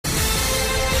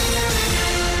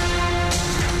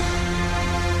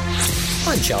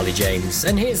I'm Charlie James,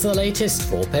 and here's the latest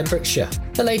for Pembrokeshire.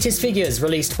 The latest figures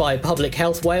released by Public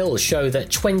Health Wales show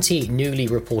that 20 newly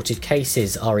reported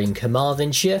cases are in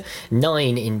Carmarthenshire,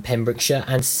 9 in Pembrokeshire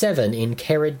and 7 in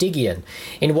Ceredigion.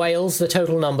 In Wales, the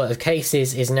total number of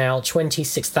cases is now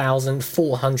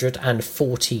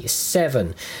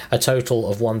 26,447. A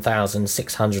total of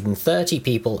 1,630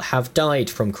 people have died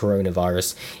from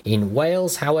coronavirus. In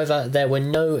Wales, however, there were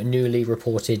no newly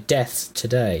reported deaths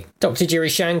today. Dr. Giri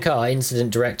Shankar, Incident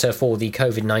Director for the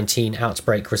COVID-19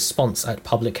 outbreak response at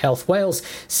Public Health Wales,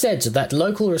 said that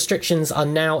local restrictions are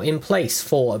now in place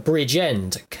for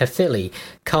Bridgend, Caerphilly,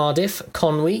 Cardiff,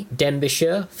 Conwy,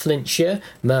 Denbighshire, Flintshire,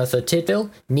 Merthyr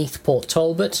Tydfil, Neath Port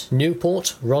Talbot,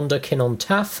 Newport, Rhondda Cynon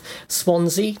Taf,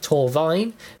 Swansea,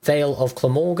 Torfaen, Vale of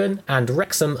Glamorgan and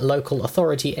Wrexham local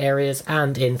authority areas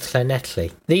and in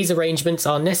Llanelli. These arrangements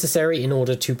are necessary in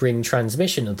order to bring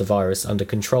transmission of the virus under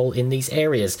control in these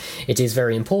areas. It is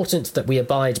very important that we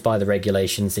abide by the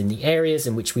regulations in the areas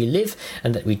in which we live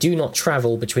and that we do not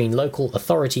travel between local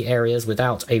authority areas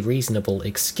without a reasonable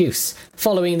excuse.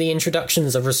 Following the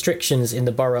introductions of restrictions in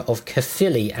the borough of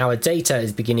Caerphilly, our data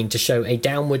is beginning to show a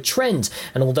downward trend,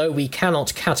 and although we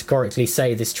cannot categorically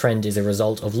say this trend is a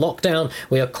result of lockdown,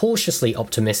 we are cautiously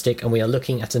optimistic and we are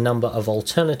looking at a number of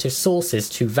alternative sources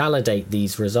to validate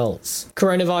these results.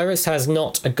 Coronavirus has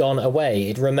not gone away.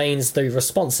 It remains the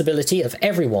responsibility of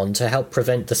everyone to help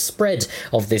prevent the spread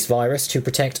of this virus, to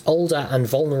protect older and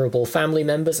vulnerable family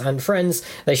members and friends.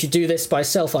 They should do this by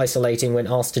self-isolating when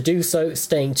asked to do so,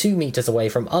 staying 2 metres away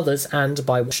from others and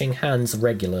by washing hands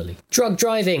regularly. Drug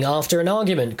driving after an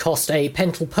argument cost a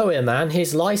Pentalpoer man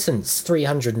his licence,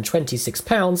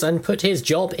 £326, and put his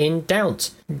job in doubt.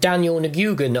 Daniel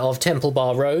Ngugan of Temple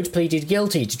Bar Road pleaded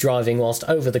guilty to driving whilst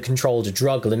over the controlled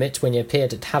drug limit when he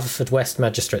appeared at Haverfordwest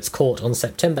Magistrates Court on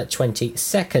September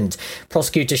 22nd.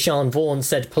 Prosecutor Sian Vaughan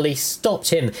said police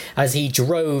stopped him as he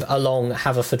drove along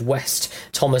Haverfordwest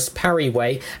Thomas Parry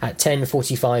Way at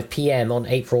 10:45pm on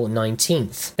April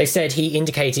 19th. They said he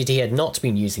indicated he had not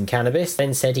been using cannabis,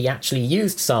 then said he actually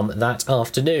used some that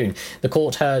afternoon. The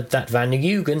court heard that Van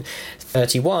Ngugan,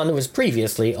 31, was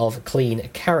previously of clean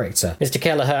character. Mr.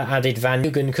 Kelleher added Van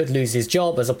Ngugan could lose his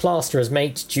job as a plasterer's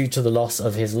mate due to the loss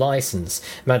of his licence.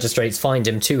 Magistrates fined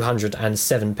him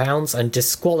 £207 and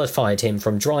disqualified him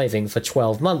from driving for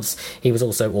 12 months. He was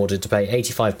also ordered to pay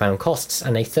 £85 costs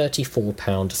and a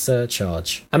 £34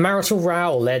 surcharge. A marital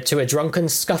row led to a drunken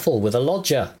scuffle with a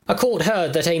lodger. A court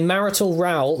heard that a marital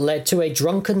row led to a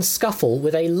drunken scuffle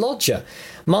with a lodger.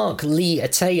 Mark Lee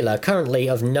Taylor, currently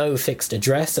of no fixed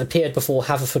address, appeared before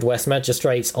Haverfordwest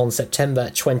magistrates on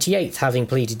September 28th, having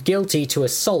pleaded guilty to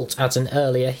assault at an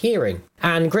earlier hearing.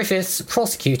 Anne Griffiths,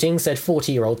 prosecuting, said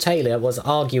 40-year-old Taylor was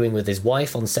arguing with his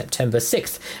wife on September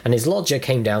 6th, and his lodger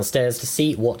came downstairs to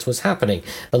see what was happening.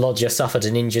 The lodger suffered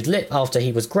an injured lip after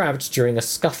he was grabbed during a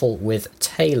scuffle with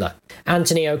Taylor.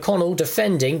 Anthony O'Connell,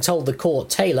 defending, told the court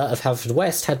Taylor of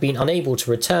Haverfordwest had been unable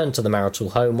to return to the marital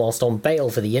home whilst on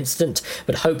bail for the incident,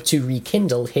 but hoped to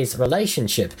rekindle his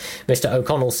relationship. Mr.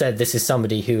 O'Connell said this is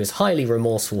somebody who is highly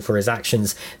remorseful for his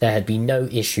actions. There had been no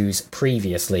issues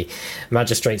previously.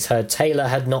 Magistrates heard Taylor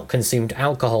had not consumed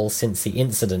alcohol since the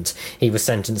incident. He was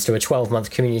sentenced to a 12-month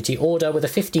community order with a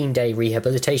 15-day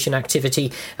rehabilitation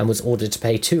activity and was ordered to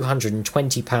pay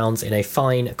 £220 in a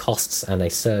fine, costs and a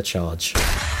surcharge.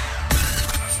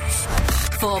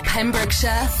 For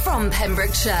Pembrokeshire, from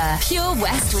Pembrokeshire, Pure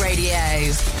West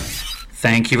Radio.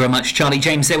 Thank you very much, Charlie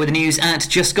James there with the news at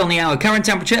just gone the hour. Current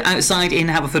temperature outside in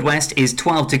Haverfordwest is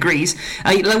 12 degrees.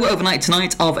 A low overnight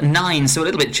tonight of 9, so a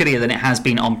little bit chillier than it has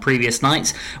been on previous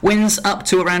nights. Winds up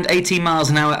to around 18 miles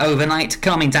an hour overnight,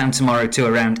 calming down tomorrow to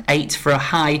around 8 for a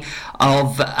high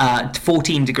of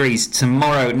 14 degrees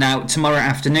tomorrow. Now, tomorrow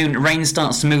afternoon, rain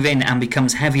starts to move in and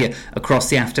becomes heavier across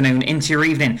the afternoon into your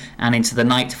evening and into the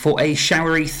night for a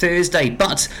showery Thursday.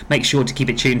 But make sure to keep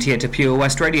it tuned here to Pure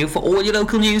West Radio for all your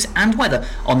local news and weather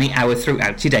on the hour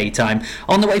throughout your daytime.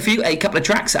 On the way for you, a couple of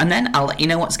tracks, and then I'll let you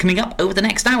know what's coming up over the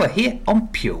next hour here on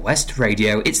Pure West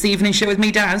Radio. It's the evening show with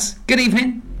me, Daz. Good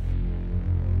evening.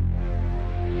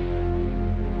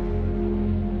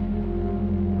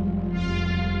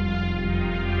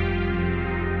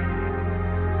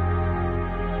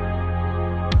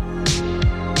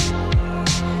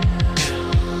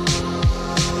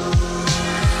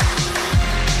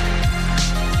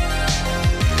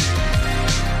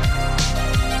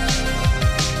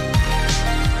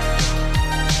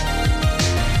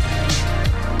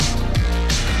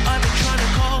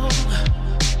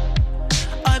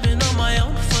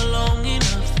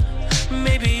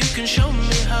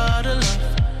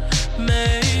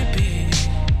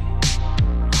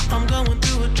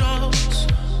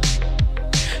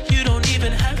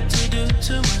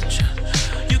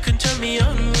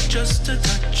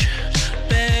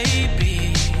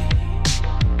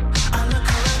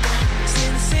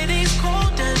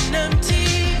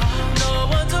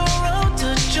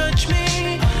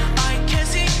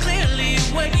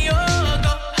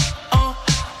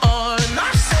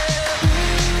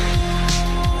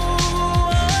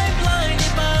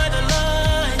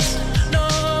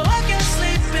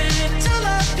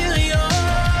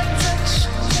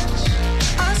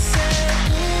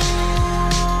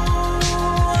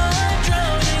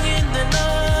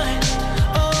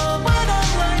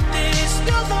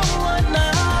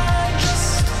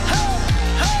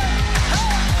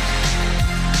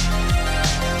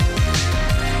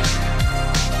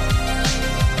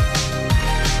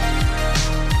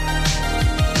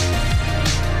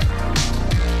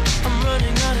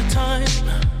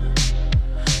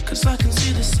 so I can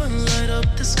see the sun light up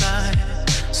the sky.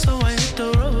 So I hit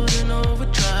the road in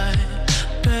overdrive,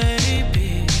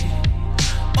 baby.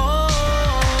 Oh,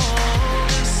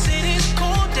 the city's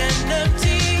cold and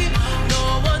empty. No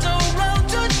one's around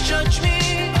to judge me.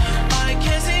 I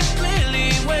can see clearly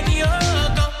when you're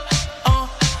gone.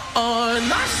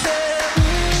 And I said,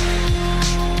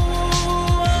 ooh,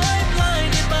 I'm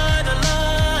blinded by the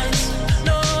lights.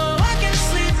 No, I can't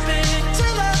sleep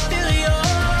until I feel your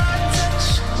touch.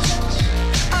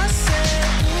 I said,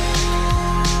 ooh,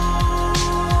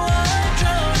 I'm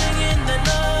drowning in the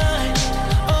night.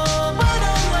 Oh, when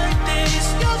I'm like this,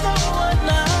 you're the one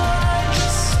I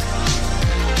trust.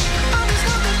 I'm just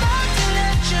coming back to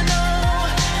let you know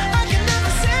I can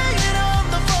never say it on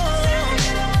the phone.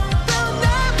 They'll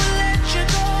never let you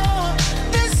go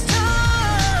this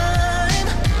time.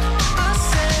 I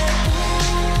said,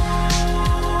 ooh,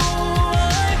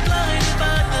 I'm blinded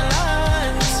by the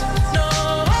lights. No,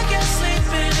 I can't sleep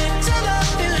until I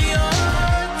feel your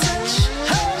touch.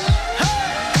 Hey, hey,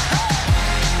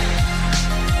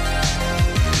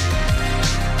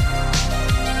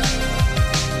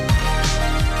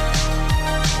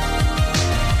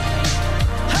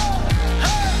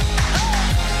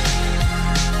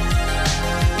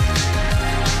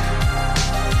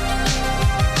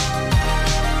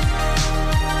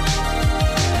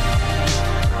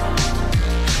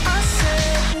 I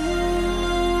said, ooh,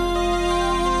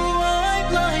 I'm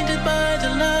blinded by the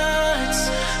lights.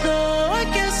 No, I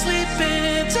can't sleep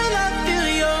until I feel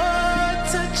your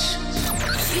touch.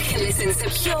 You can listen to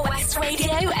Pure West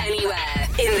Radio anywhere.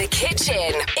 In the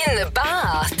kitchen, in the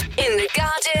bath, in the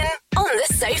garden, on the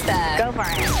sofa. Go for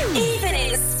it. Even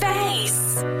in space.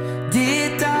 Dear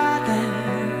darling,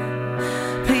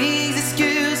 please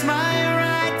excuse my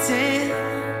writing.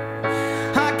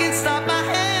 I can't stop my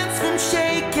hands from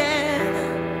shaking,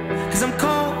 'cause I'm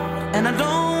cold and I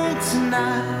don't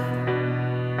tonight.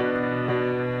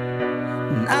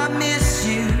 And I miss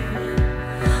you.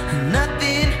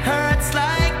 Nothing hurts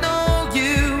like no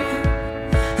you.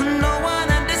 No one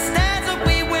understands what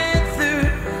we went through.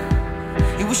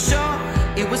 It was short,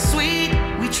 it was sweet,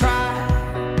 we tried.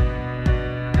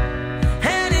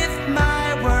 And if my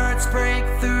words break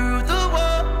through the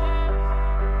wall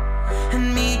and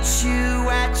meet you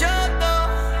at your door,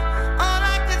 all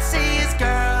I can say is,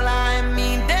 girl, I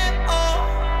mean them all.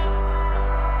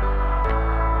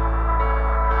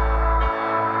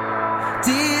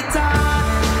 Dear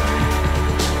darling,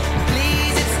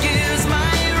 please excuse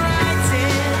my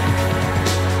writing.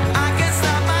 I can't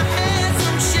stop my hands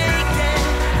from shaking,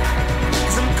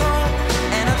 'cause I'm cold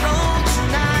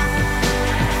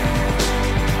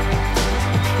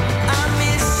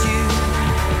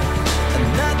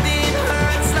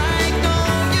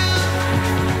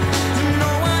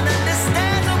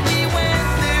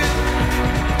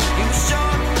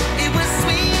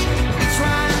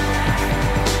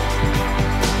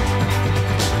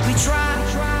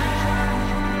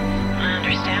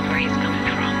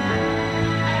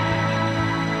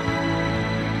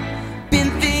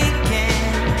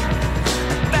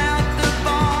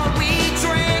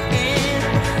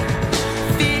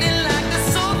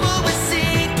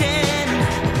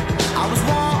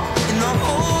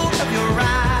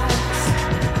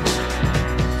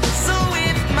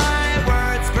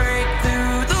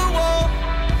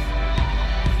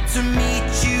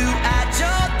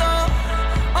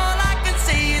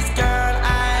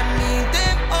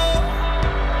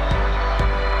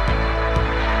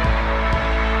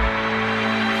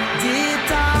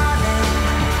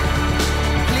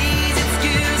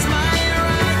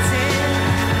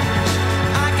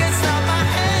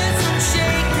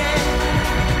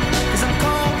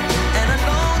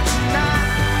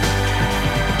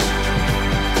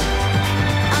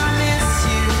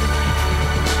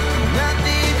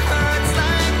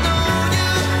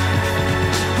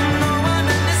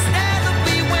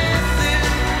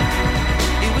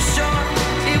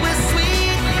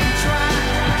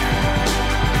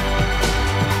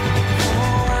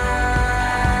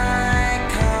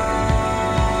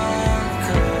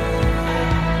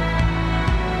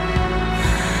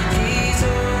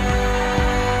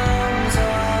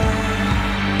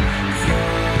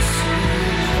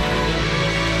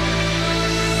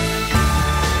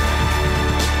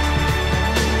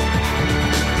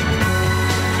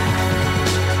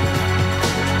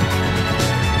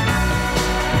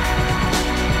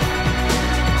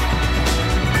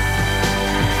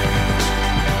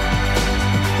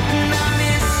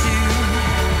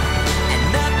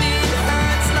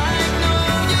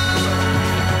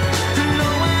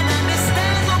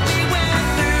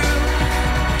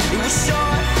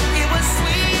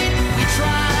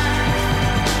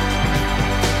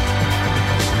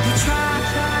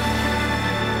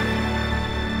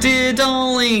Olivia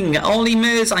Darling, Ollie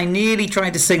Mears. I nearly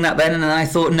tried to sing that then, and then I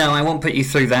thought, no, I won't put you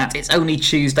through that. It's only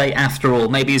Tuesday after all.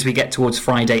 Maybe as we get towards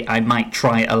Friday, I might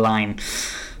try a line.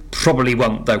 Probably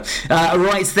won't, though.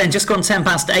 Right then, just gone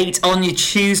 8:10 on your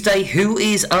Tuesday. Who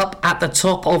is up at the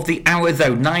top of the hour,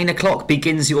 though? 9 o'clock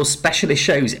begins your specialist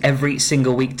shows every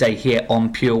single weekday here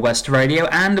on Pure West Radio.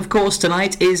 And, of course,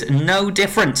 tonight is no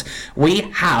different. We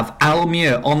have Al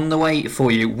Muir on the way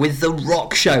for you with the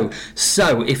Rock Show.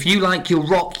 So, if you like your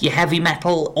rock, your heavy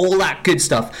metal, all that good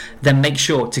stuff, then make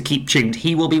sure to keep tuned.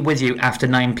 He will be with you after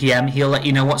 9 p.m. He'll let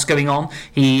you know what's going on.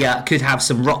 He could have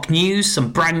some rock news,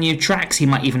 some brand new tracks. He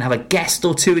might even have a guest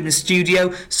or two in the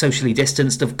studio, socially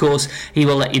distanced of course. He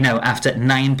will let you know after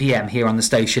 9 p.m. here on the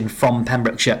station from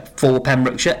Pembrokeshire for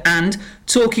Pembrokeshire. And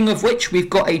talking of which, we've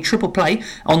got a triple play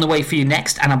on the way for you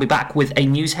next, and I'll be back with a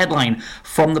news headline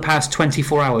from the past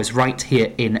 24 hours right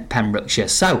here in Pembrokeshire.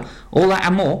 So all that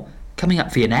and more coming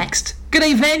up for you next. Good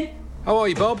evening. How are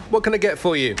you, Bob? What can I get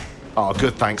for you? Oh,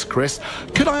 good, thanks, Chris.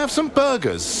 Could I have some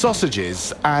burgers,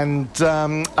 sausages, and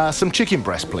some chicken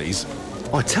breast, please?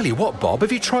 Oh, I tell you what, Bob,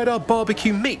 have you tried our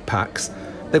barbecue meat packs?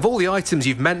 They've all the items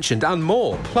you've mentioned and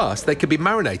more, plus they can be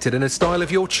marinated in a style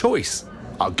of your choice.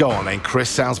 Oh, go on then, Chris.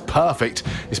 Sounds perfect.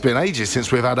 It's been ages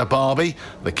since we've had a barbie.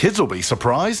 The kids will be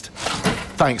surprised.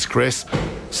 Thanks, Chris.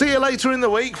 See you later in the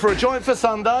week for a joint for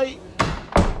Sunday.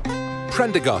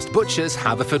 Prendergast Butchers,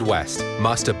 Haverfordwest.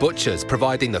 Master Butchers,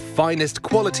 providing the finest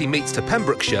quality meats to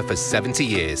Pembrokeshire for 70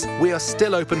 years. We are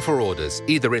still open for orders,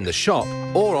 either in the shop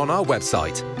or on our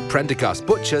website,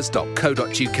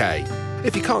 prendergastbutchers.co.uk.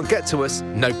 If you can't get to us,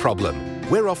 no problem.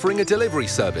 We're offering a delivery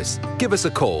service. Give us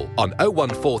a call on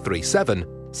 01437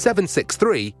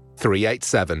 763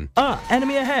 387. Ah,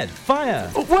 enemy ahead. Fire.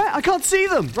 Oh, where? I can't see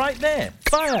them. Right there.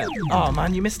 Fire. Oh,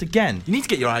 man, you missed again. You need to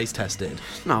get your eyes tested.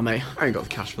 Nah, mate, I ain't got the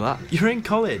cash for that. You're in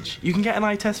college. You can get an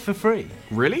eye test for free.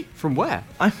 Really? From where?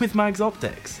 I'm with Mags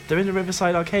Optics. They're in the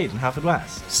Riverside Arcade in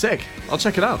Haverfordwest. Sick. I'll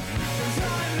check it out.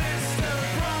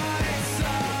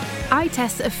 Eye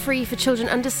tests are free for children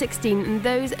under 16 and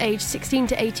those aged 16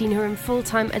 to 18 who are in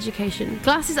full-time education.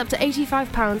 Glasses up to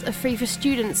 £85 are free for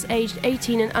students aged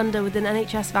 18 and under with an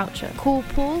NHS voucher. Call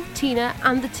Paul, Tina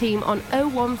and the team on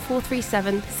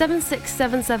 01437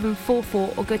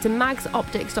 767744 or go to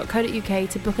magsoptics.co.uk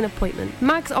to book an appointment.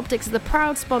 Mags Optics are the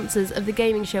proud sponsors of the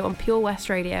gaming show on Pure West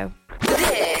Radio.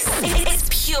 This is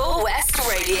Pure West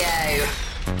Radio.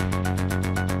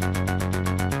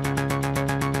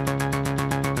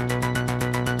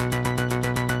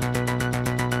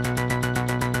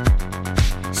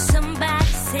 Somebody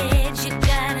said you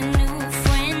got a new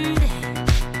friend.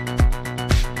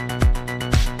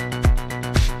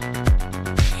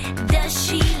 Does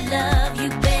she love you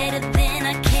better than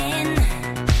I can?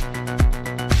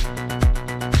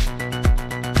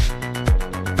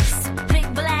 It's a big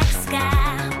black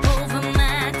sky over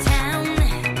my town.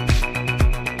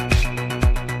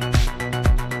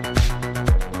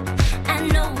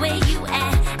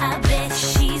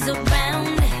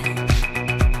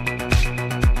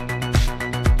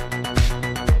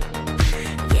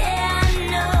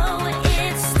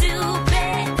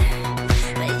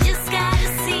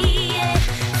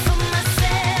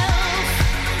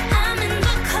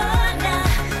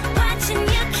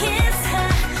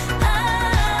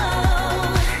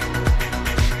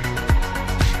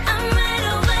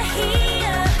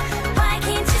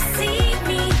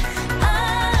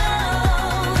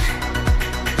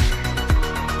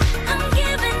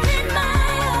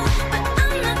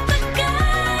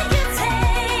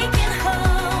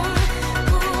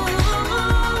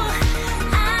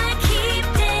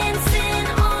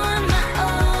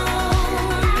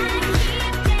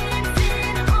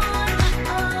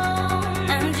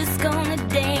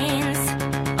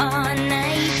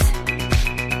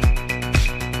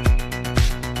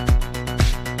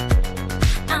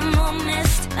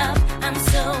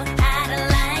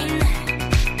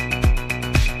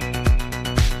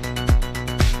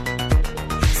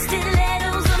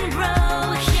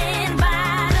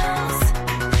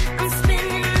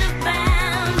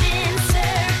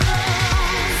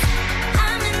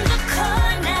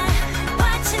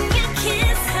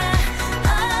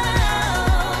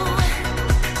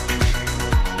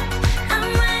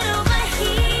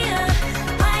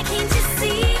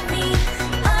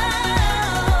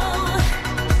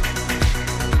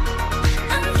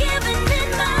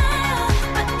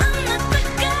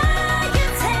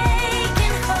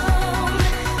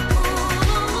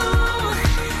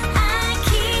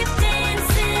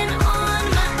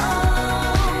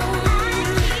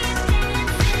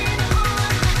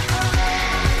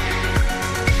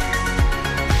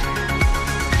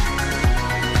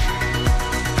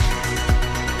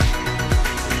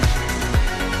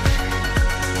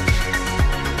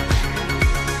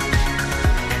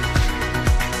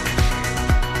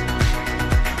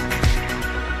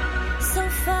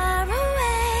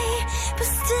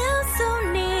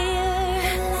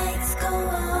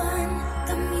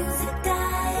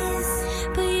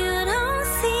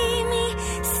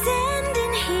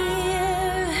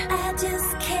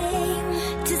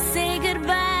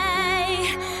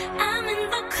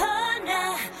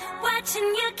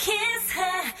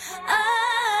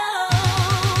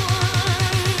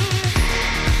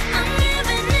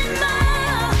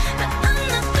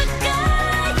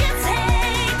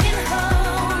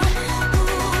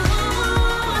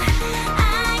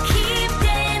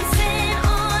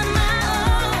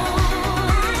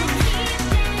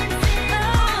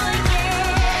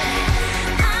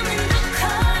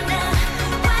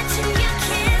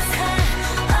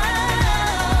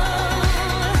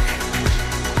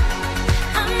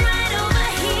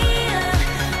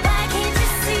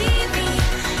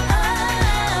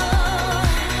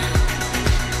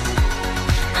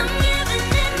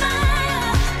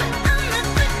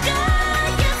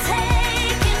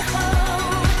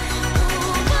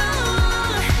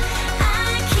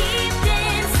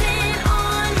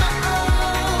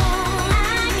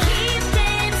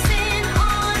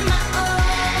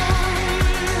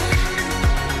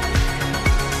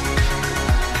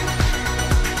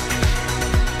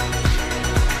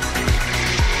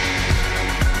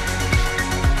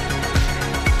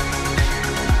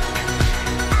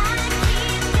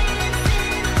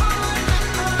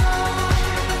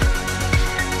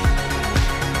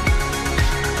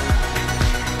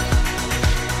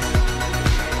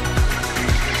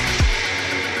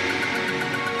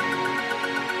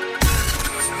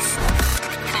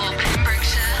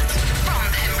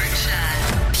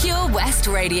 West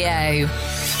Radio.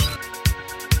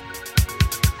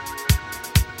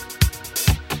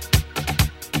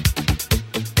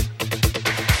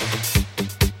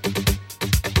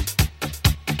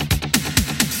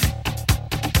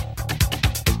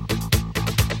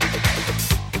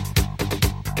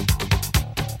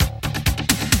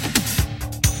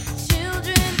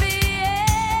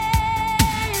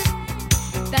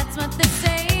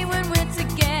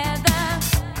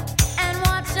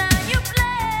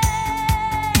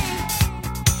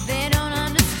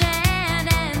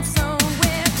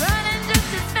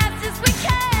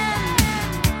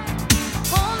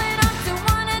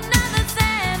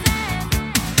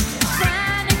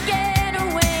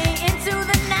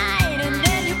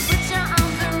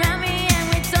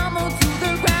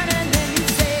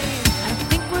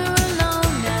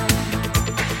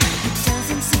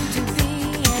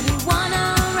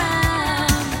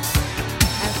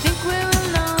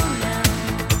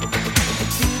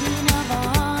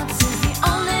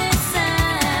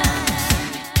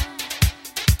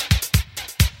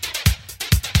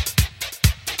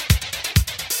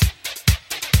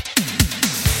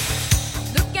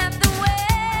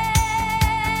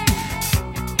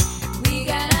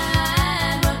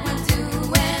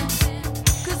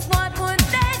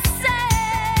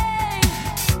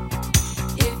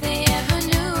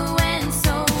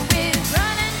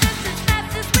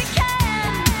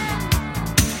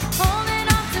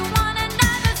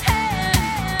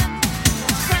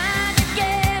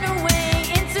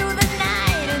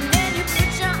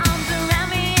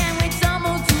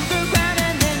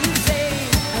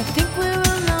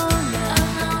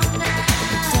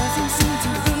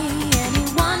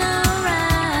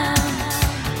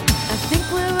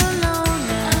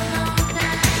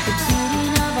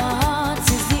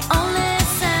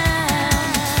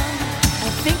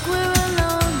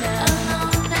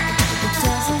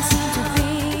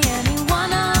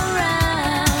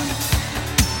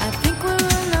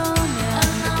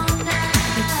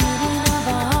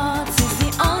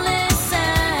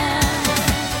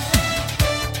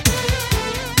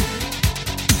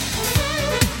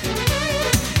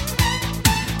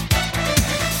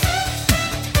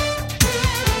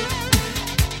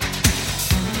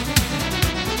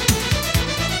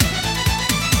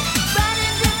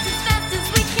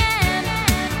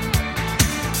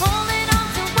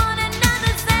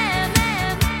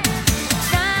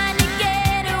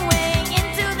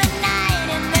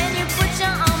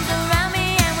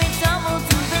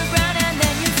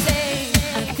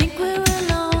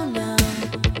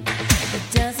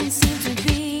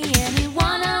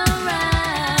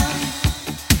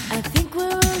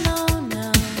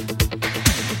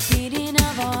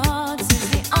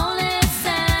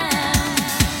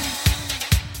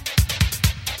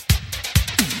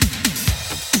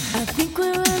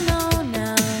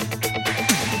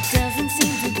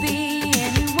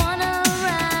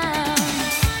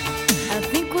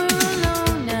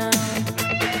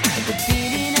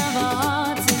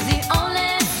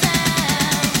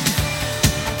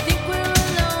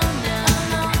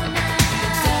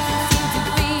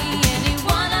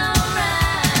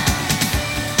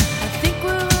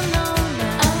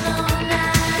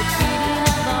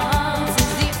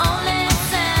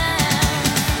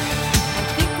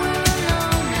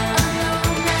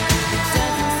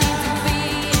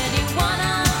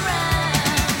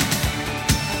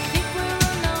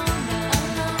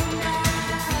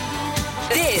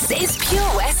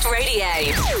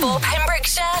 Radio for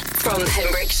Pembrokeshire from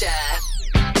Pembrokeshire.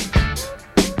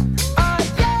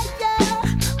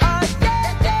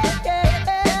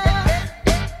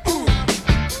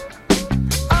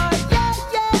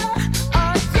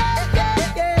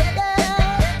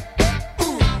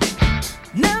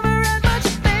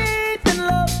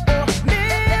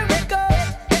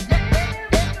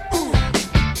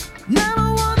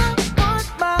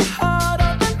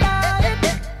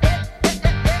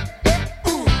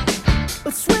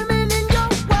 Swimming in your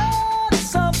water,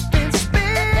 something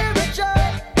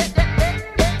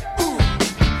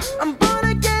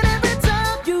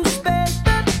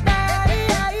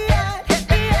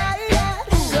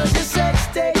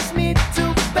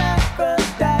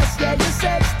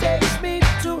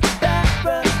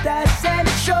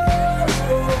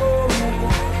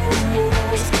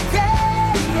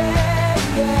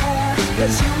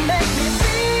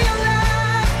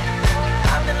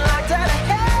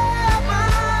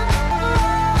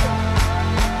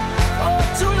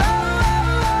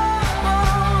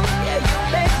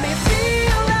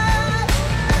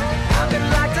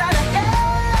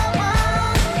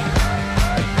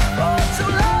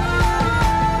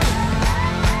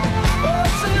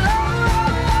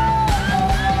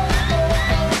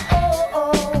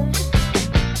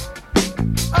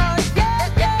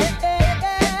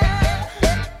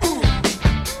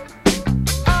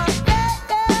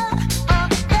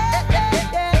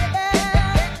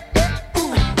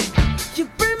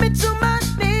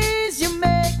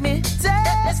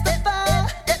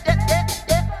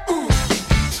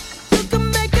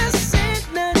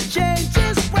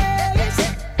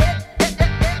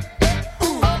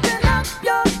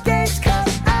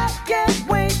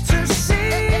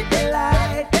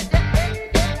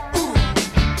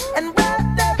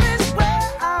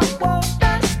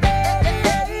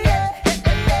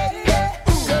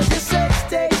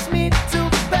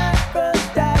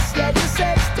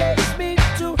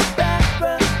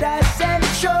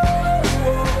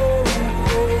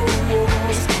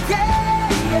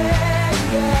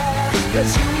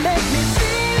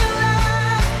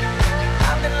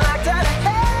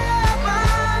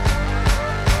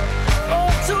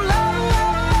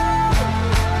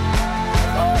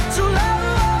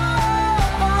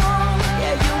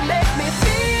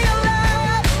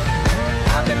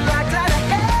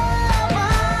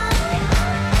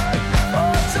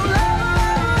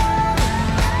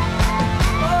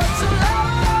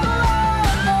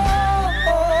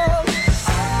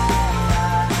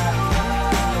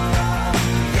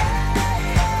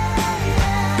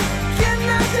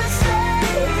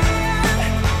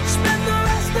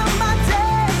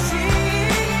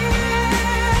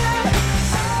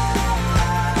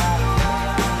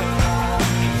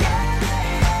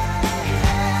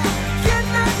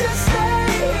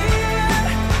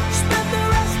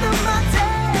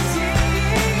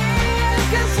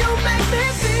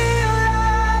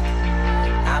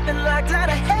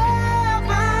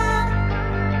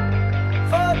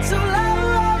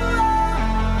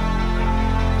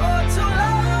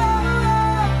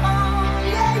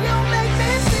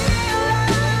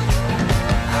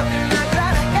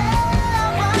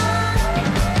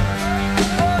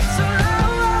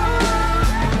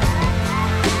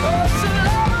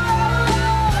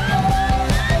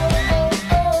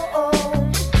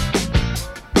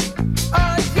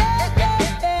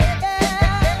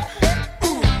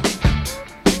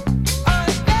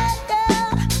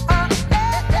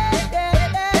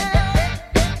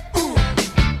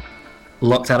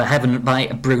Locked Out of Heaven by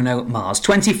Bruno Mars.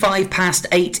 25 past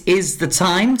 8 is the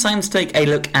time. Time to take a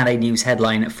look at a news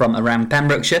headline from around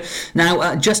Pembrokeshire.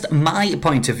 Now, just my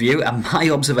point of view and my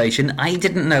observation, I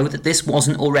didn't know that this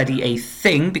wasn't already a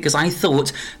thing because I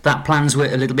thought that plans were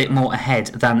a little bit more ahead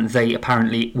than they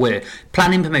apparently were.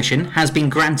 Planning permission has been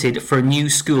granted for a new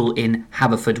school in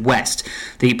Haverfordwest.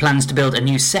 The plans to build a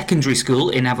new secondary school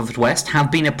in Haverfordwest have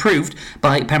been approved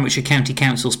by Pembrokeshire County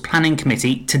Council's Planning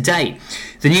Committee today.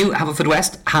 The new Haverfordwest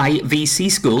High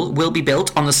VC School will be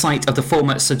built on the site of the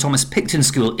former Sir Thomas Picton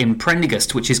School in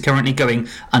Prendergast, which is currently going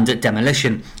under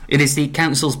demolition. It is the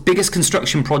council's biggest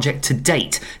construction project to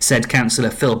date, said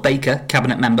Councillor Phil Baker,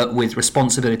 Cabinet Member with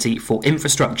responsibility for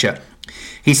infrastructure.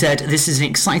 He said, "This is an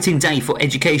exciting day for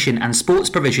education and sports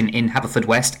provision in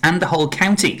Haverfordwest and the whole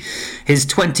county. This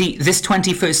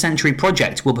 21st century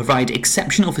project will provide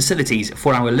exceptional facilities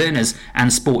for our learners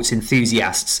and sports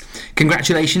enthusiasts.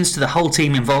 Congratulations to the whole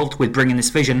team involved with bringing this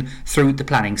vision through the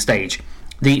planning stage."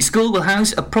 The school will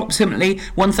house approximately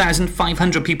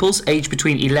 1,500 pupils aged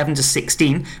between 11 to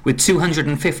 16, with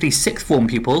 250 sixth form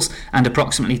pupils and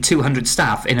approximately 200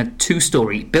 staff in a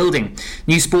 2-storey building.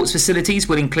 New sports facilities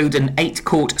will include an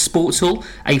 8-court sports hall,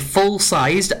 a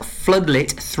full-sized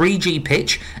floodlit 3G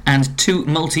pitch and 2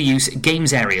 multi-use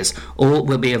games areas. All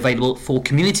will be available for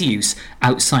community use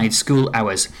outside school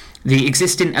hours. The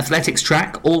existing athletics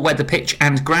track, all-weather pitch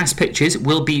and grass pitches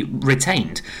will be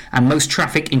retained, and most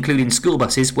traffic, including school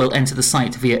buses, will enter the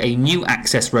site via a new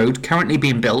access road currently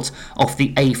being built off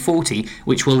the A40,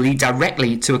 which will lead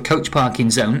directly to a coach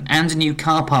parking zone and a new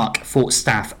car park for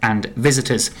staff and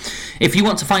visitors. If you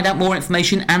want to find out more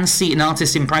information and see an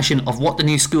artist's impression of what the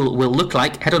new school will look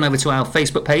like, head on over to our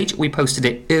Facebook page. We posted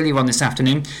it earlier on this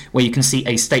afternoon, where you can see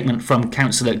a statement from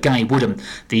Councillor Guy Woodham,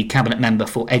 the Cabinet Member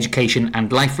for Education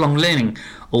and Lifelong Learning,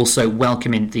 also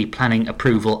welcoming the planning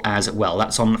approval as well.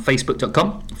 That's on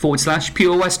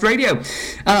facebook.com/Pure West Radio.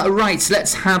 Right,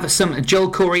 let's have some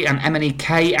Joel Corey and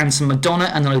MNEK and some Madonna,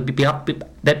 and then I'll be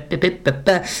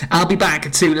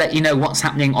back to let you know what's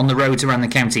happening on the roads around the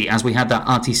county, as we had that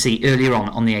RTC earlier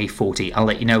on the A40. I'll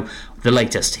let you know the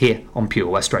latest here on Pure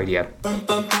West Radio.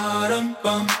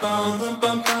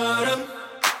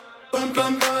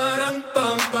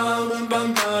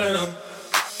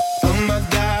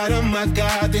 Oh my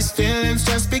God, these feelings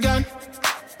just begun.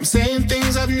 I'm saying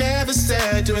things I've never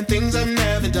said, doing things I've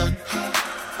never done.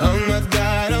 Oh my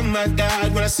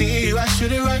God, when I see you I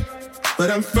shoot it right,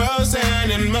 but I'm frozen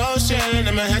in motion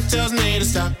and my head tells me to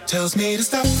stop.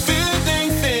 Feeling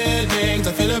feelings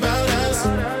I feel about us.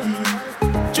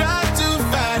 Try to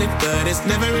fight it, but it's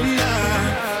never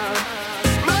enough.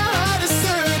 My heart is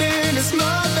hurting, it's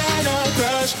more than a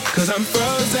crush, 'cause I'm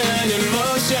frozen in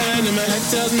motion and my head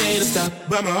tells me to stop,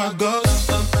 but my heart goes.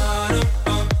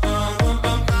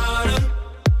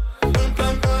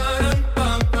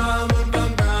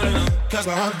 Cause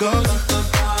my heart goes.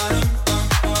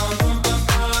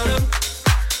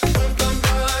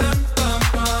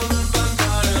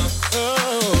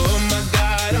 Oh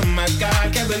my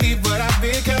God, can't believe what I've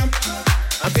become.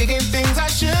 I'm thinking things I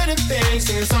shouldn't think,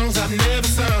 singing songs I've never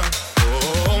sung.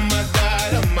 Oh my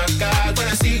God, when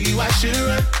I see you I should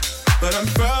run, but I'm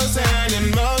frozen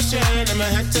in motion and my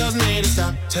head tells me to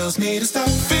stop.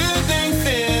 Feeling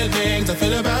feelings I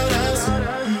feel about us.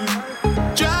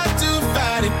 Try to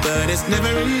fight it, but it's never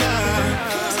enough.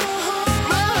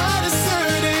 My heart is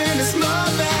hurting, it's more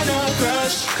than a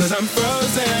crush, 'cause I'm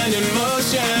frozen in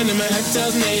motion and my head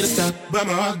tells me to stop, but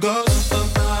my heart goes.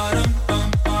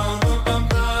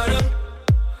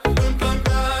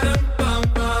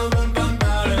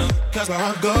 Cause my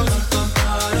heart goes.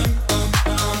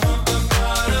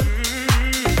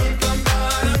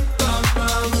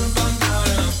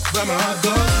 But my heart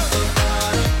goes.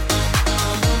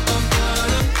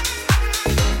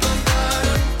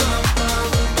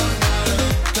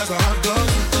 Cause my heart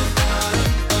goes.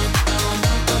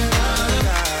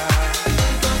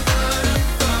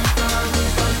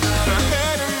 My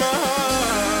head and my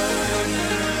heart.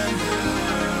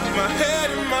 My head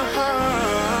and my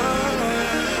heart.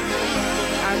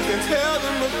 I can tell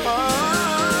them apart.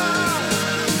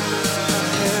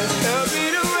 Can't help me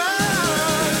to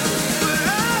run, but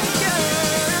I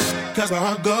can't. 'Cause my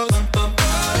heart goes.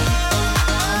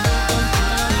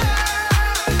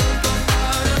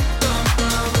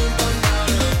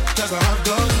 Cause my heart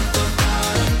goes.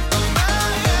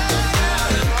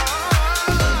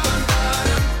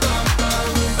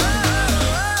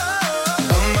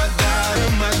 Oh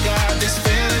my God, this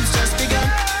feeling's just begun.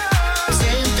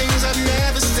 Saying things I've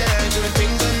never said, doing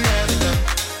things I've never done.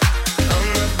 Oh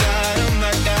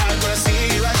my God, when I see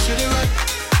you I should it right,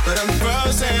 but I'm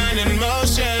frozen in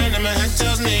motion and my head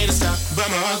tells me to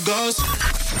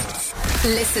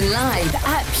Listen live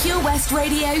at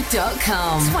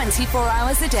purewestradio.com. 24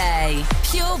 hours a day.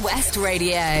 Pure West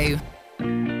Radio.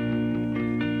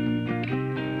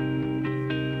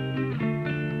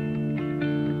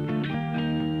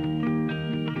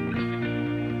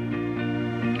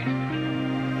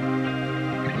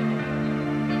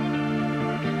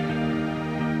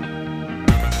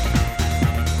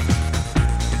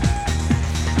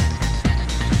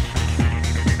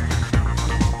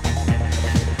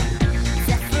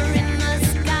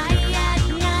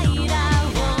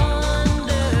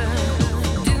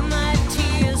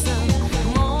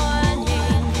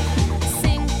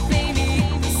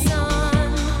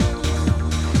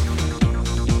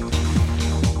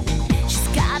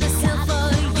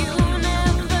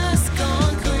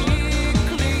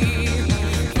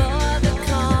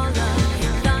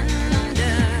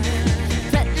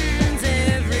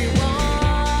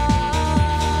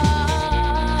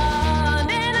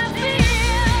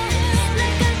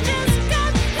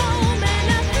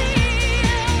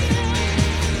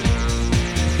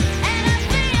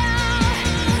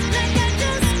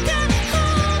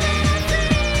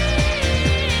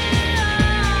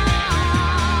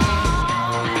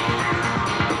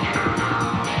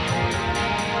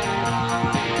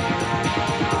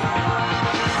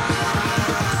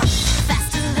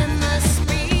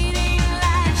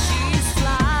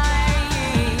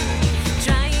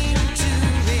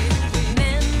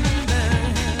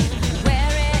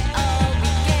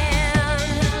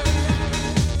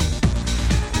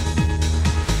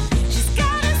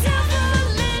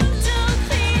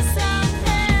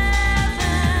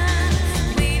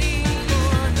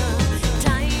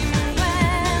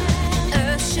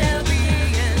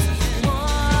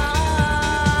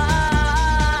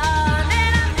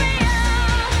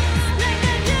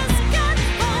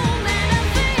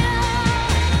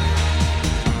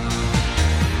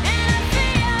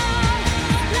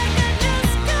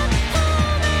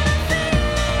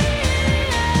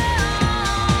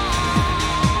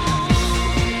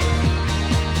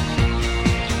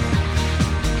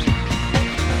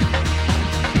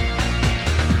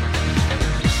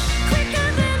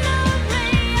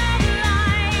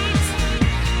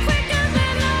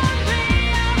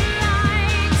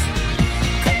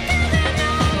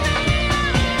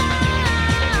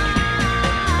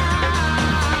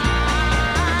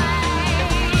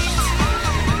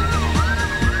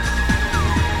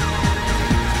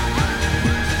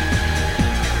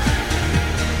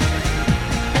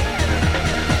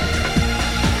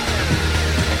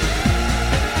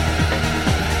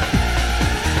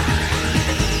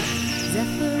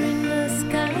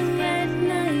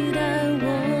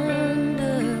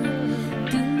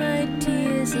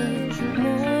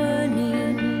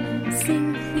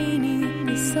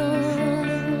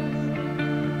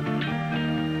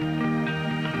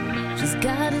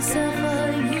 got herself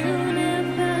a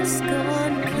universe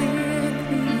gone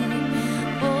quickly,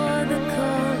 for the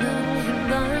call of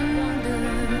thunder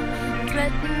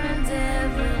threatens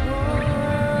everyone.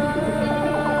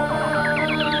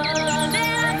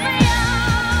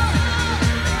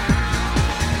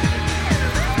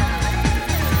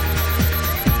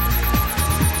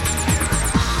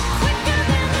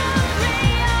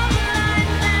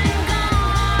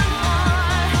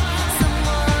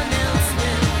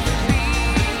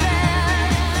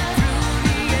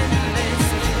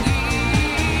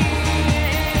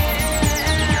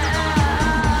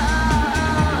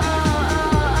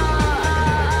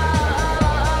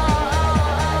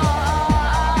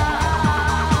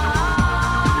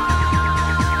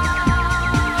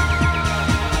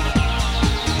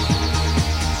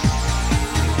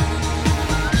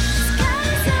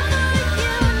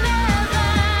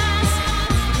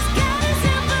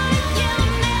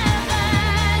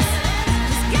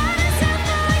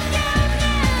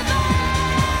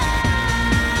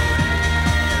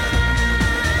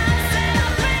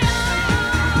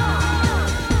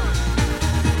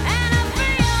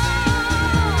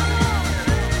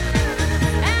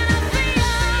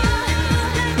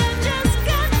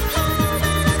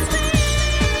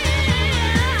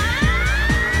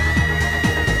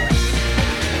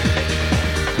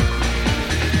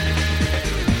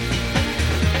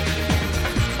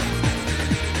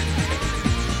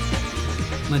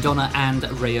 Madonna and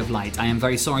Ray of Light. I am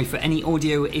very sorry for any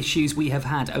audio issues we have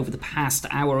had over the past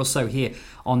hour or so here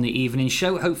on the evening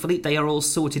show. Hopefully they are all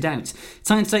sorted out.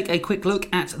 Time to take a quick look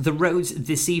at the roads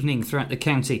this evening throughout the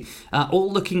county.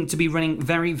 All looking to be running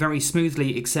very, very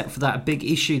smoothly, except for that big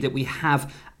issue that we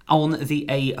have on the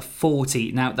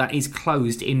A40. Now, that is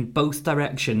closed in both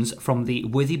directions from the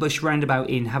Withybush roundabout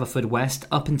in Haverfordwest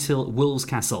up until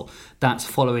Woolscastle. That's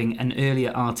following an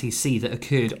earlier RTC that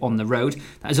occurred on the road.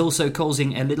 That is also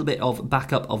causing a little bit of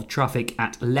backup of traffic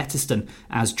at Letterston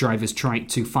as drivers try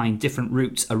to find different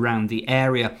routes around the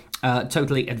area.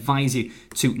 Totally advise you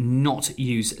to not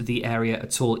use the area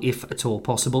at all, if at all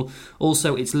possible.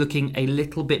 Also, it's looking a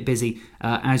little bit busy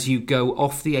as you go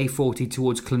off the A40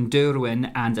 towards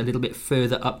Clondurwen and a little bit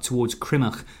further up towards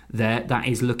Crimach there. That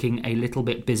is looking a little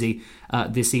bit busy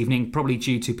this evening, probably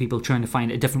due to people trying to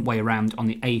find a different way around on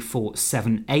the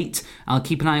A478. I'll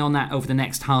keep an eye on that over the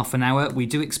next half an hour. We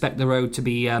do expect the road to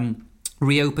be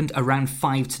reopened around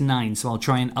 5 to 9, so I'll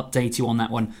try and update you on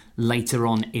that one later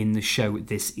on in the show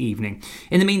this evening.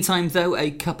 In the meantime, though,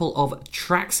 a couple of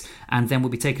tracks, and then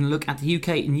we'll be taking a look at the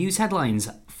UK news headlines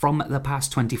from the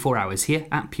past 24 hours here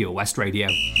at Pure West Radio.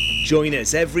 Join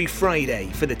us every Friday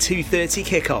for the 2:30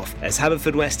 kickoff as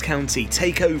Haverfordwest County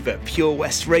take over Pure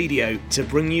West Radio to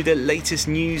bring you the latest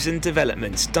news and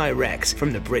developments direct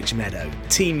from the Bridge Meadow.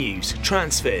 Team news,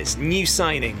 transfers, new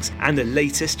signings and the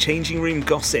latest changing room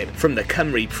gossip from the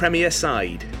Cymru Premier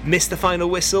side. Miss the final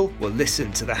whistle? Well,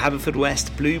 listen to the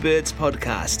Haverfordwest Bluebirds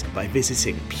podcast by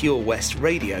visiting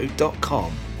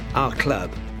purewestradio.com. Our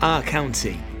club, our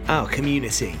county, our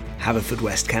community.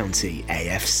 Haverfordwest County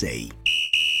AFC.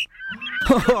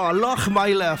 Oh,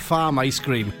 Lochmeyler Farm Ice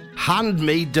Cream.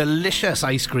 Handmade delicious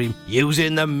ice cream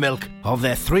using the milk of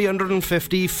their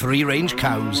 350 free-range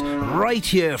cows right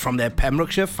here from their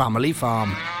Pembrokeshire family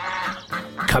farm.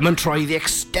 Come and try the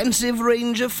extensive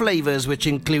range of flavours which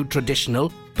include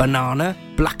traditional, banana,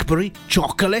 blackberry,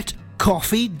 chocolate,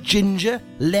 coffee, ginger,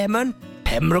 lemon,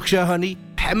 Pembrokeshire honey,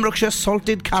 Pembrokeshire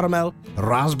salted caramel,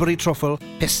 raspberry truffle,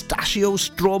 pistachio,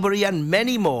 strawberry and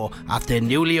many more at their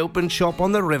newly opened shop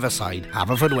on the Riverside,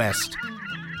 Haverfordwest.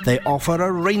 They offer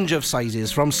a range of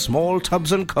sizes from small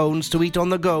tubs and cones to eat on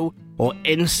the go or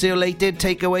insulated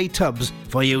takeaway tubs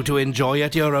for you to enjoy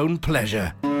at your own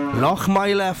pleasure.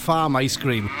 Lochmeyler Farm Ice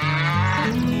Cream.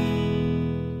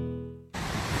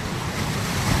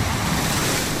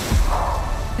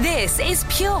 This is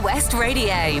Pure West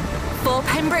Radio. For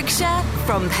Pembrokeshire,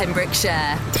 from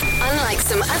Pembrokeshire. Unlike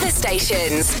some other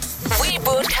stations, we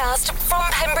broadcast from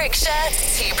Pembrokeshire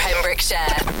to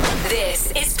Pembrokeshire.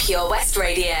 This is Pure West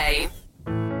Radio.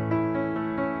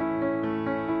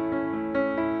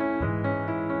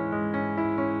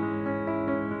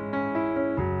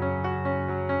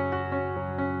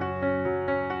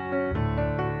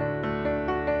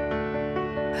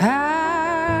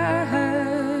 I heard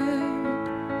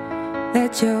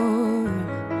that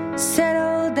you're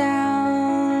settled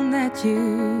down, that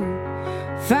you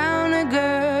found a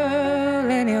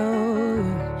girl and you're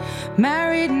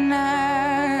married now.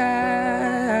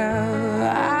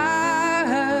 I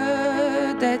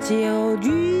heard that your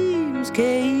dreams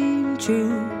came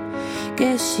true.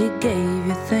 Guess she gave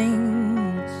you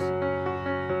things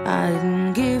I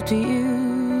didn't give to you.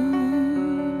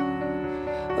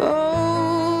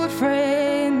 Old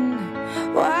friend,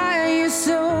 why are you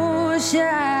so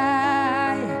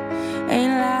shy?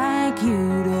 Ain't like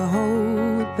you to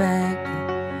hold back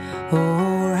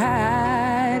or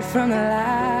hide from the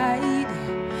light.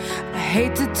 I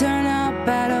hate to turn up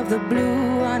out of the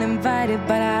blue uninvited,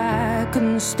 but I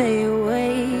couldn't stay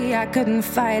away. I couldn't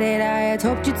fight it. I had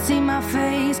hoped you'd see my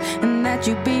face and that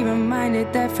you'd be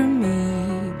reminded that for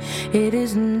me it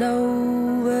isn't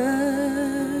over.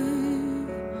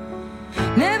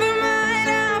 Never mind,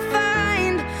 I'll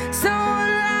find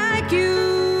someone like you.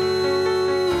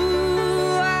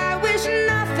 I wish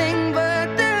nothing but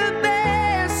the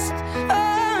best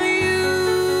of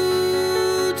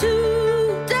you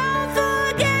too. Don't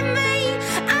forget me,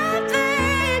 I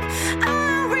beg. I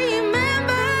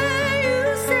remember you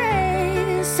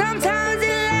say sometimes it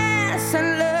lasts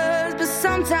and loves, but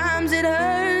sometimes it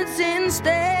hurts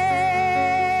instead.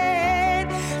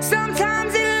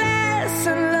 Sometimes it lasts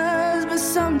and loves, but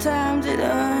sometimes it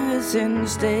hurts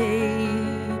instead.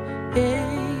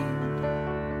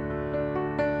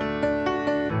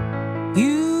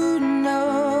 You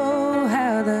know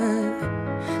how the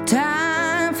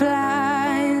time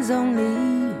flies.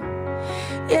 Only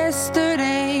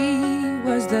yesterday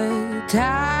was the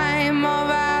time of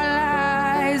our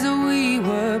lives. We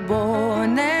were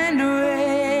born and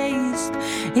raised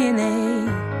in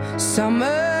a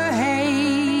summer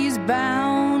haze,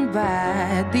 bound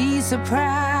by the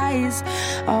surprise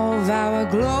of our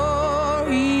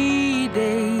glory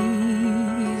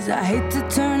days. I hate to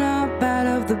turn up out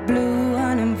of the blue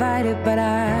uninvited, but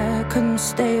I couldn't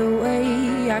stay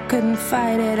away. I couldn't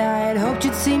fight it. I had hoped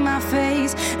you'd see my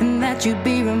face and that you'd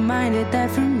be reminded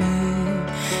that for me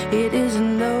it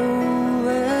isn't over.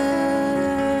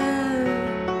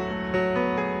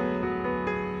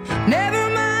 Never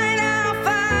mind, I'll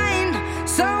find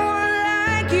someone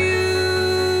like you.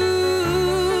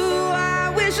 I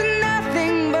wish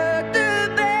nothing but the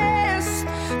best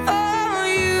for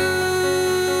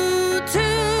you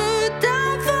too.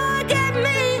 Don't forget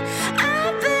me,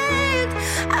 I beg.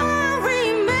 I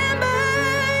remember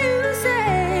you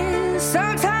said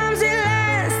sometimes it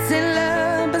lasts in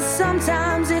love, but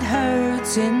sometimes it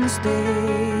hurts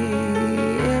instead.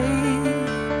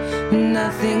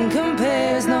 Nothing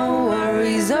compares, no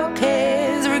worries or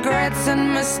cares, regrets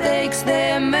and mistakes,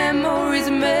 their memories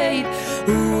made.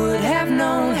 Who would have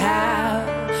known how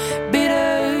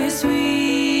bittersweet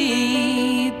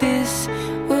this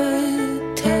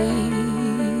would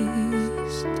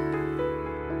taste?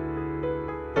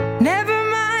 Never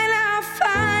mind, I'll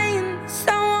find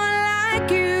someone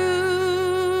like you.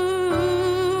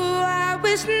 I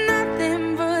wish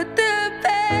nothing but the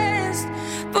best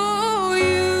for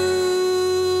you.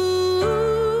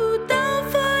 Don't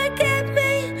forget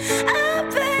me, I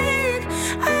beg.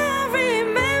 I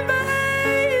remember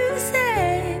you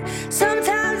said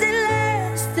sometimes it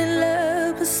lasts in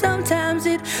love, but sometimes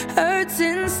it hurts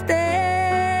instead.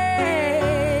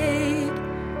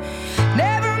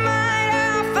 Never mind,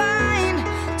 I'll find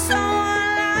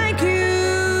someone like you.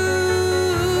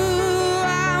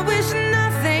 I wish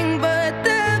nothing but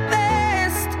the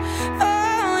best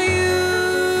for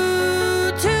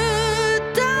you too.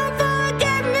 Don't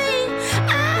forget me,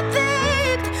 I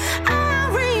begged. I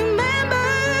remember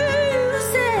you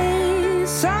said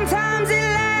sometimes it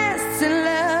lasts in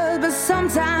love, but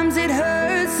sometimes it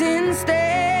hurts instead.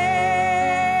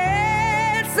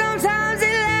 Sometimes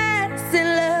it lasts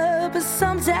in love, but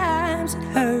sometimes it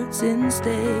hurts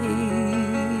instead.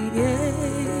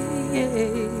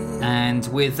 And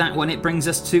with that one, it brings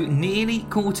us to nearly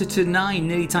 9:15,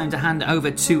 nearly time to hand over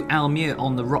to Al Muir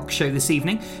on The Rock Show this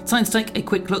evening. Time to take a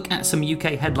quick look at some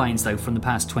UK headlines, though, from the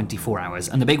past 24 hours.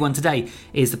 And the big one today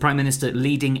is the Prime Minister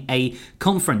leading a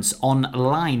conference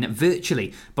online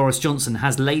virtually. Boris Johnson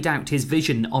has laid out his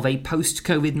vision of a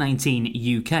post-COVID-19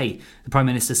 UK. The Prime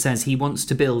Minister says he wants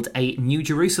to build a new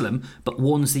Jerusalem, but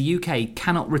warns the UK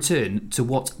cannot return to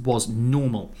what was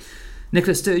normal.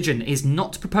 Nicola Sturgeon is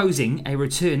not proposing a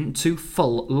return to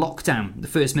full lockdown. The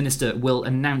First Minister will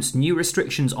announce new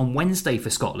restrictions on Wednesday for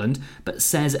Scotland, but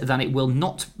says that it will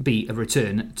not be a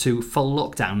return to full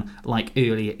lockdown like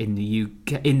earlier in the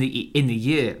UK in the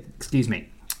year.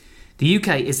 The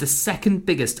UK is the second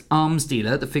biggest arms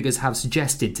dealer, the figures have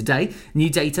suggested today.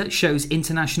 New data shows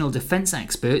international defence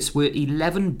experts were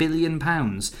 £11 billion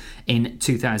in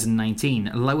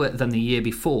 2019, lower than the year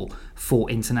before for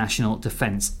international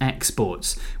defence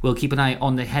exports. We'll keep an eye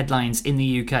on the headlines in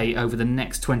the UK over the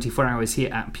next 24 hours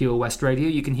here at Pure West Radio.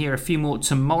 You can hear a few more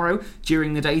tomorrow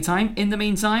during the daytime. In the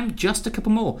meantime, just a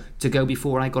couple more to go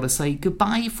before I got to say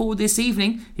goodbye for this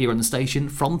evening here on the station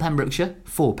from Pembrokeshire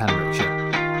for Pembrokeshire.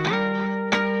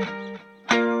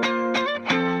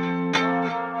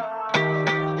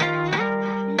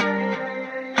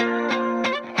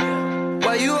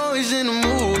 Why you always in the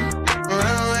mood?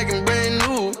 Around like I'm brand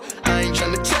new. I ain't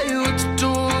tryna tell you what to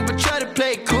do, but try to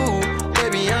play cool.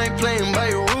 Baby, I ain't playing by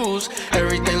your rules.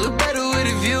 Everything look better with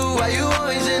a view. Why you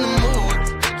always in the mood?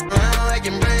 Around like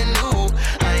I'm brand new.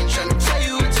 I ain't tryna tell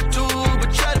you what to do,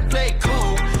 but try to play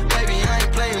cool. Baby, I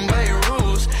ain't playing by your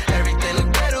rules. Everything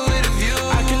look better with a view.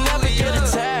 I can never get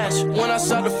attached. When I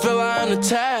start to feel I'm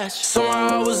attached,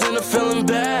 somehow I was in a feeling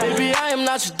bad. Baby, I am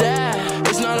not your dad.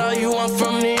 It's not all you want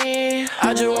from me.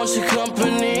 I just want your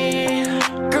company.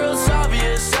 Girl, it's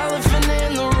obvious, elephant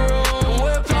in the room.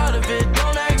 We're part of it,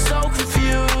 don't act so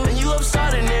confused. And you love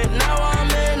starting it, now I'm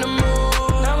in the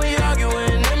mood. Now we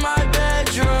arguing in my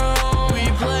bedroom. We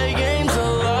play games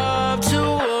of love to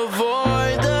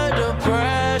avoid the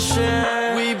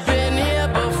depression. We've been here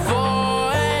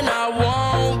before and I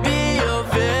won't be a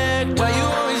victim. Why you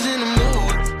always in the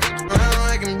mood? Around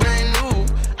like I'm brand new.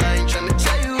 I ain't tryna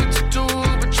tell you what to do,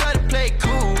 but try to play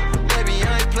cool. Baby, I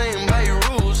ain't playing by your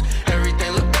rules.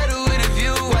 Everything look better with a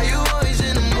view. Why you always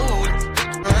in the mood?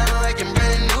 Around like I'm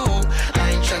brand new. I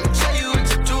ain't tryna tell you what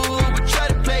to do, but try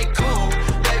to play cool.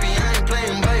 Baby, I ain't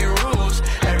playing by your rules.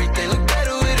 Everything look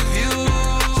better with a view.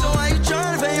 So why you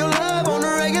tryna pay your love on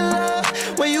the regular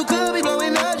when you could be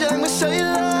blowing up just like my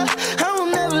cellular? I will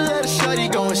never let a shorty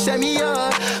go and set me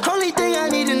up. Only thing I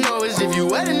need to know is if you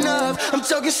wet enough. I'm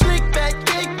talking slick back,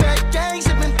 kick back, gang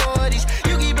sipping 40s.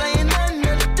 You keep playing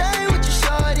another day with your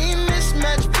shorty.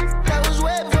 Mismatch, that was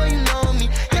way before you know me.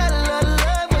 Got a lot of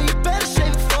love, but you better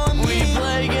save it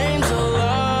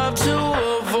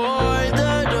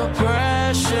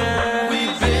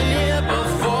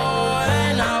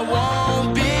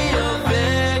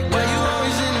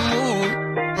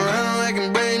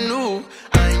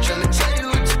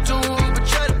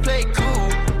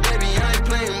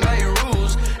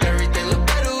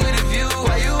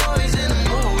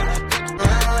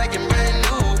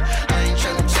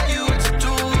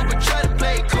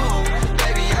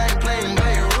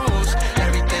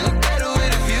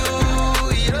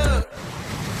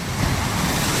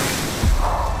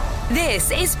This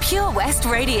is Pure West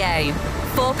Radio.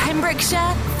 For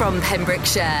Pembrokeshire, from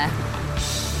Pembrokeshire.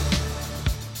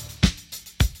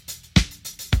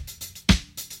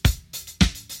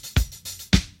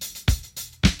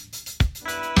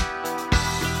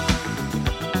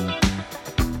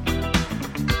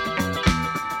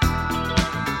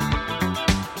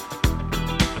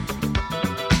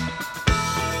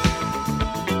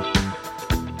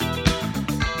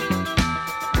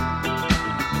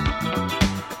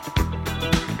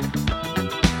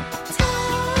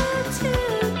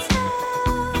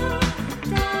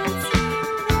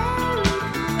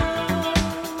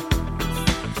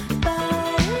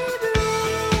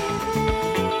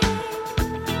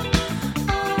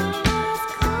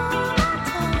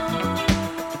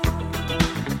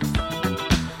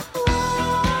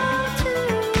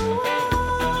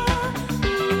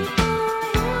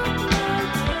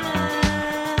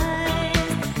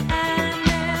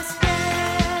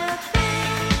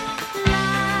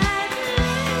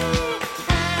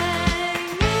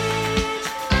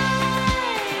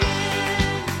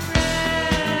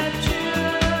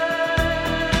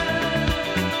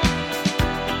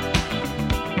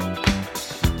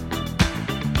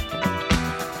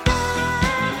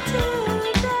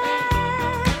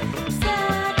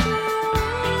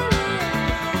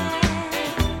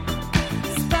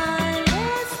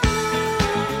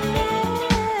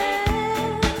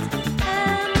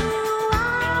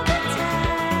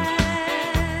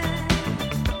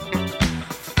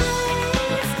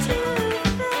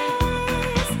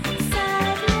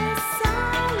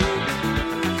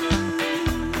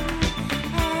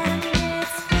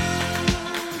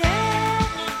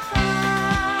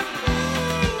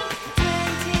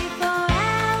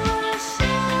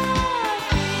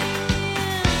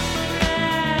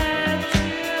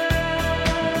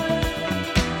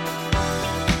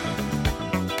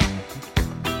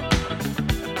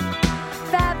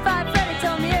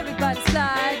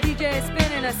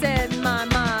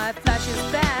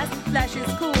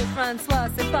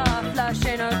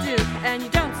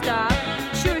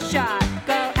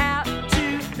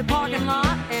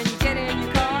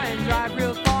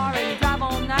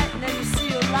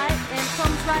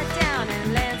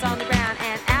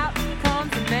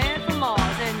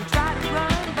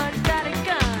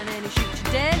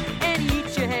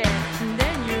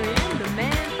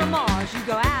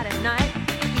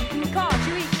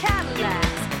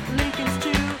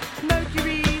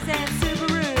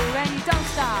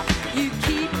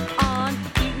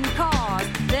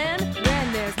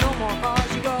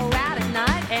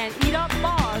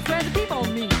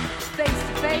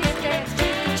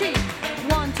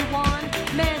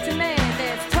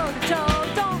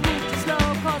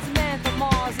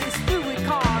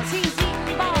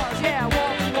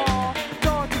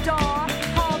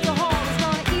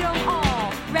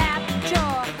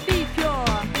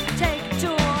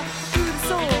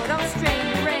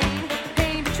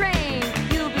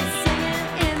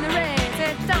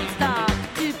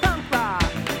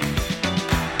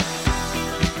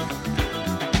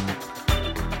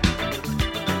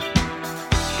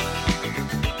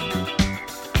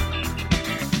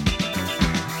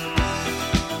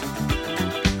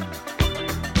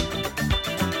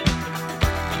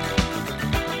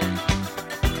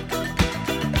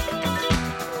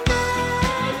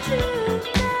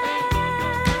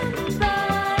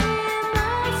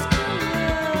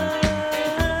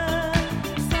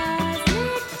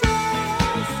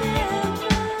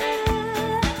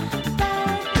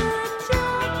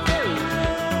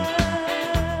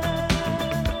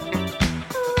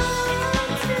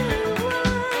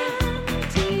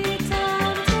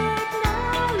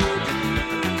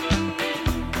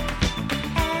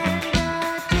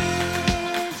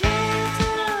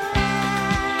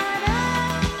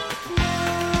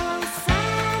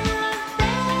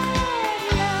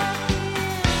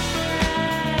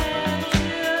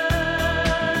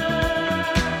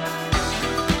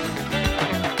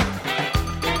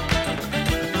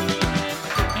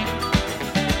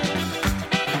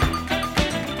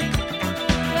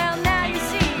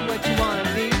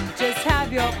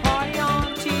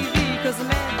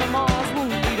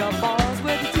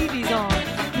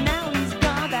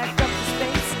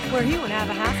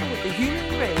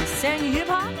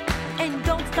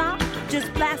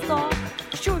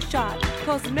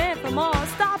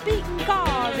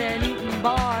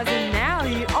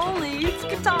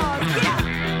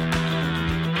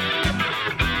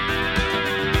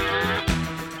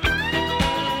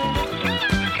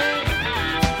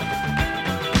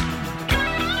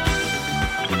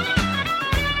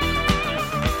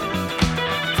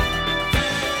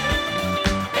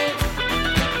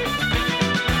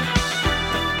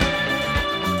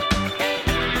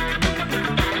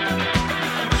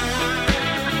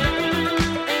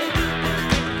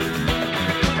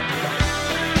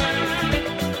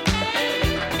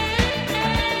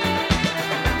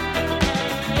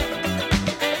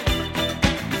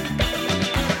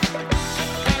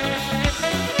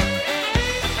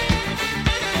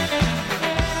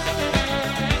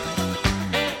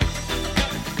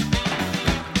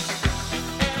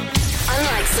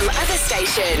 some other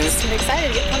stations. I'm excited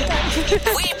to get pumped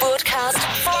up. We broadcast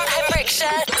from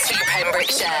Pembrokeshire to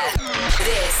Pembrokeshire.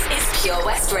 This is Pure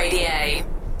West Radio.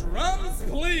 Drums,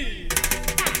 please.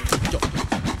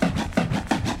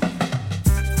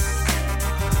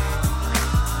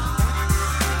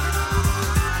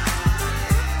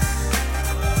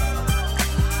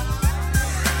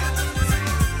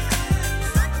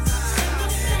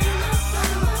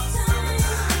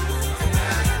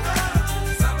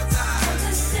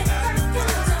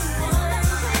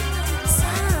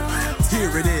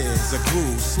 Here it is, a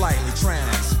groove slightly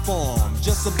transformed.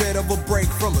 Just a bit of a break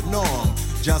from the norm.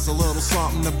 Just a little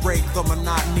something to break the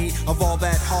monotony of all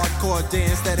that hardcore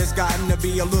dance that has gotten to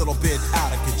be a little bit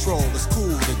out of control. It's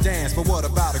cool to dance, but what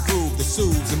about a groove that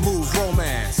soothes and moves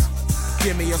romance?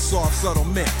 Give me a soft, subtle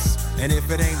mix. And if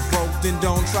it ain't broke, then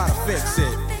don't try to fix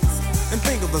it. And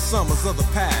think of the summers of the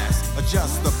past.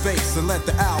 Adjust the bass and let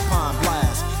the Alpine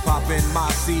blast. Pop in my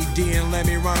CD and let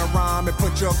me run a rhyme and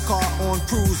put your car on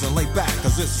cruise and lay back,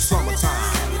 cause it's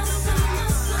summertime.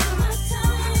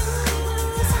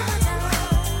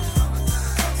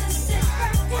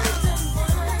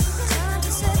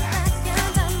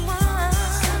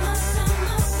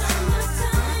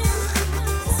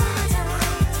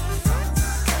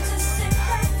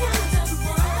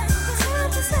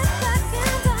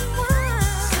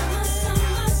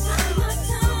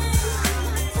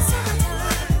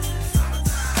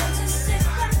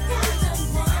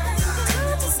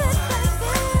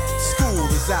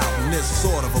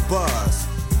 Sort of a buzz,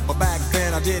 but back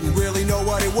then I didn't really know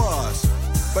what it was.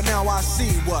 But now I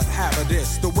see what happened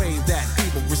is the way that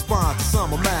people respond to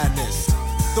summer madness.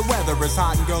 The weather is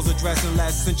hot and girls are dressing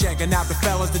less and checking out the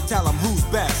fellas to tell them who's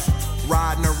best.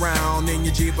 Riding around in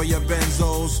your Jeep or your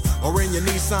Benzos, or in your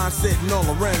Nissan sitting on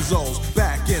Lorenzo's.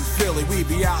 Back in Philly, we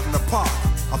be out in the park.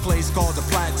 A place called the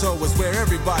Plateau is where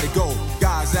everybody go.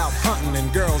 Guys out hunting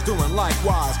and girls doing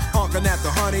likewise. Honking at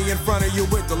the honey in front of you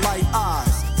with the light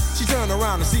eyes. She turn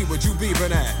around and see what you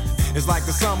beeping at. It's like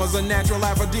the summer's a natural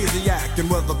aphrodisiac. And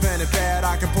with a pen and pad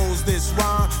I compose this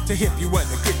rhyme to hip you and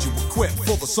to get you equipped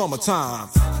for the summertime.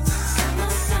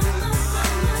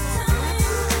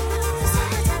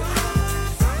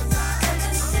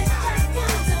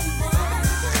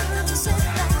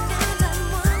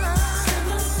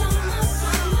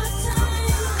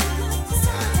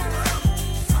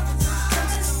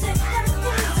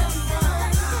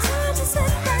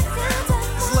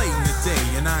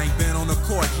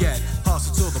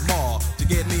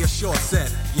 Short set,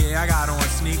 yeah, I got on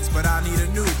sneaks, but I need a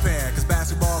new pair, cause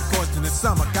basketball courts in the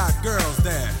summer got girls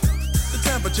there. The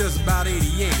temperature's about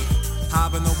 88.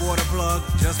 Hop in the water plug,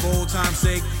 just for old time's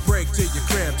sake. Break to your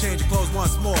crib, change your clothes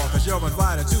once more, cause you're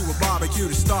invited to a barbecue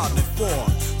to starting at 4.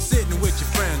 Sitting with your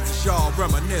friends, as y'all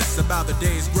reminisce about the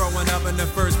days growing up and the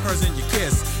first person you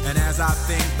kiss. And as I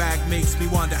think back, makes me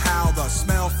wonder how the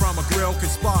smell from a grill can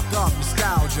spark up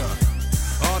nostalgia.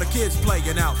 All the kids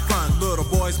playing out front, little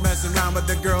boys messing around with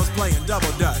the girls playing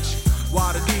double dutch.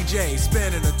 While the DJ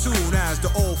spinning a tune as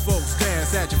the old folks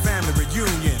dance at your family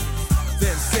reunion.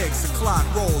 Then 6 o'clock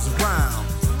rolls around.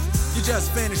 You just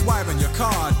finished wiping your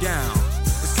car down.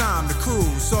 It's time to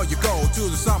cruise, so you go to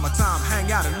the summertime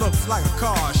hangout. It looks like a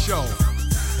car show.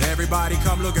 Everybody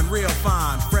come looking real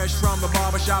fine, fresh from the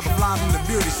barbershop or fly from the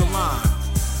beauty salon.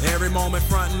 Every moment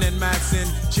frontin' and maxin',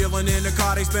 chillin' in the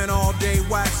car, they spend all day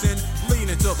waxin',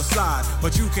 leaning to the side,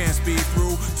 but you can't speed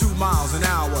through 2 miles an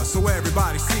hour, so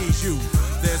everybody sees you.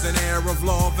 There's an air of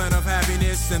love and of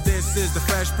happiness, and this is the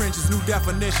Fresh Prince's new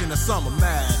definition of summer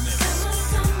madness.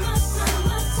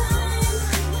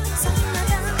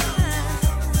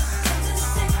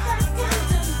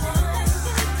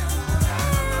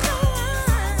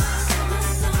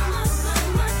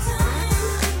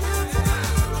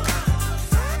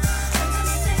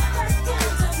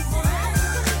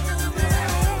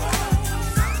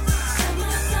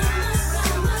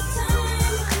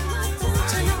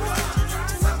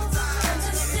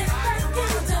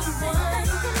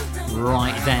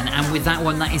 Right then, and with that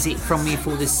one, that is it from me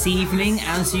for this evening.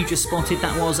 As you just spotted,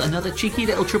 that was another cheeky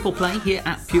little triple play here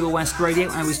at Pure West Radio.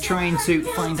 I was trying to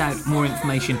find out more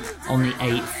information on the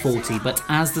A40, but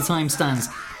as the time stands,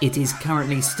 it is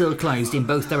currently still closed in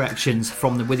both directions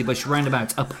from the Withybush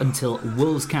roundabout up until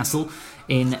Wolves Castle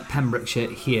in Pembrokeshire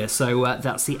here. So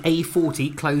that's the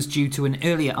A40 closed due to an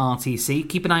earlier RTC.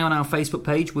 Keep an eye on our Facebook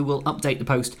page. We will update the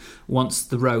post once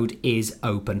the road is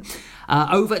open.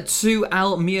 Over to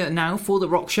Almuir now for the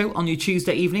rock show on your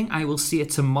Tuesday evening. I will see you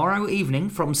tomorrow evening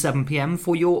from 7 p.m.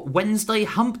 for your Wednesday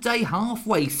hump day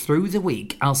halfway through the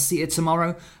week. I'll see you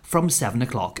tomorrow from 7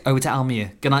 o'clock. Over to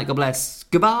Almuir. Good night, God bless.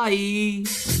 Goodbye.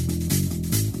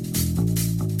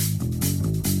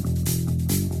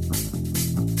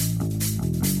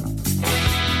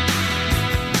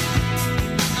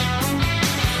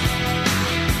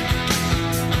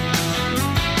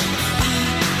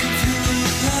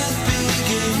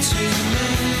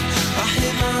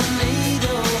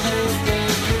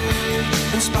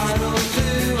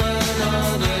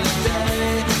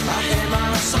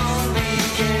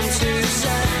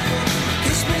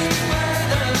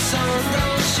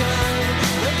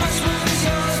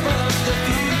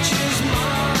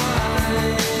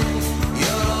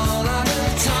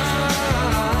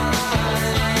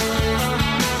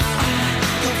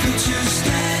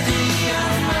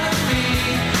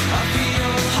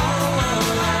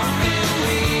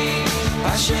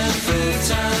 I should